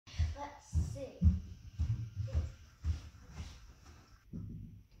see.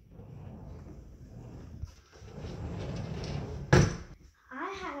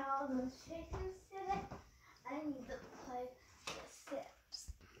 I had all those chickens today. I need to play The Sims.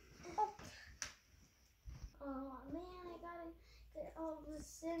 Oh man, I gotta get all the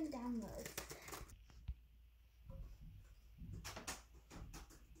Sim downloads.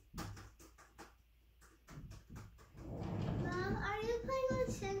 Mom, are you playing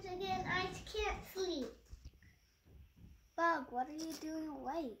with Sims again? I can't sleep. Bug, what are you doing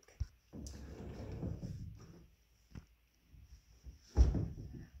awake?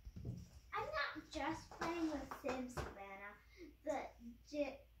 I'm not just playing with Sims, Savannah.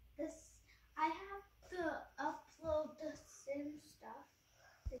 I have to upload the Sim stuff.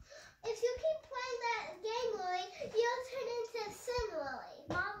 If you keep playing that game, Lily, you'll turn into Sim Lily.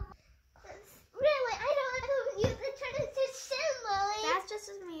 Mom, really, I don't want you to turn into Sim Lily. That's just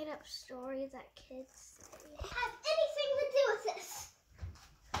a made-up story that kids say. It has anything to do with this.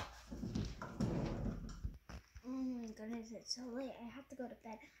 Oh my goodness, it's so late. I have to go to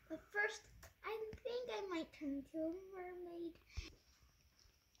bed. But first, I think I might turn into a mermaid.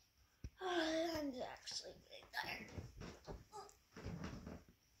 I'm actually getting tired.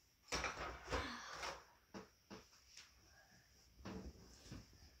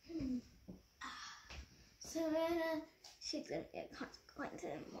 Savannah, she's gonna get consequences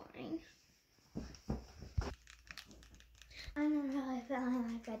in the morning. I'm really feeling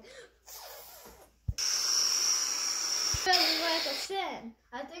like bed. Feeling like a Sim.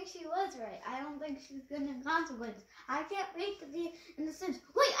 I think she was right. I don't think she's gonna consequence. I can't wait to be in The Sims.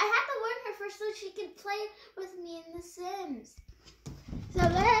 Wait, I have to learn her first so she can play with me in The Sims. So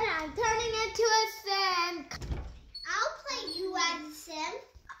then I'm turning into a Sim. I'll play you as a Sim.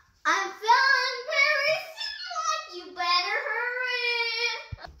 I'm feeling very Sim-like. You better hurry.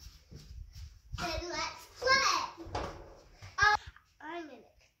 Then let's play. I'm in a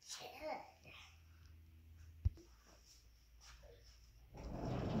chair.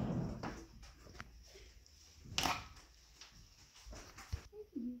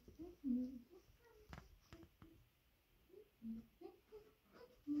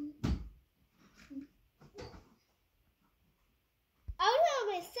 Oh no,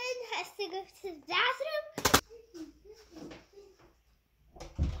 my son has to go to the bathroom.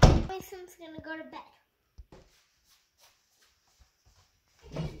 My son's gonna go to bed. I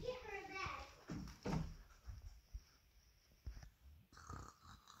gotta get her a bed.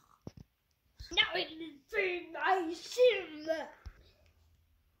 Now it is very my Sim.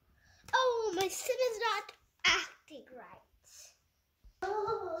 Oh, my Sim is not acting right.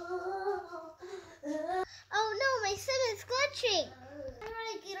 Oh no, my Sim is glitching. I'm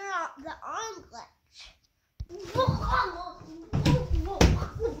gonna get her off the arm glitch.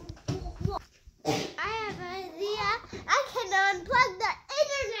 I have an idea. I can unplug the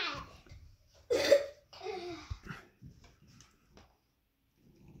internet.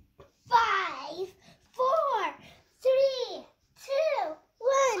 5, 4, 3, 2,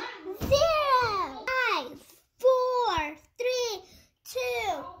 1, 0. 5, 4, 3, 2,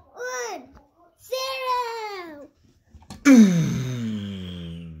 1, 0.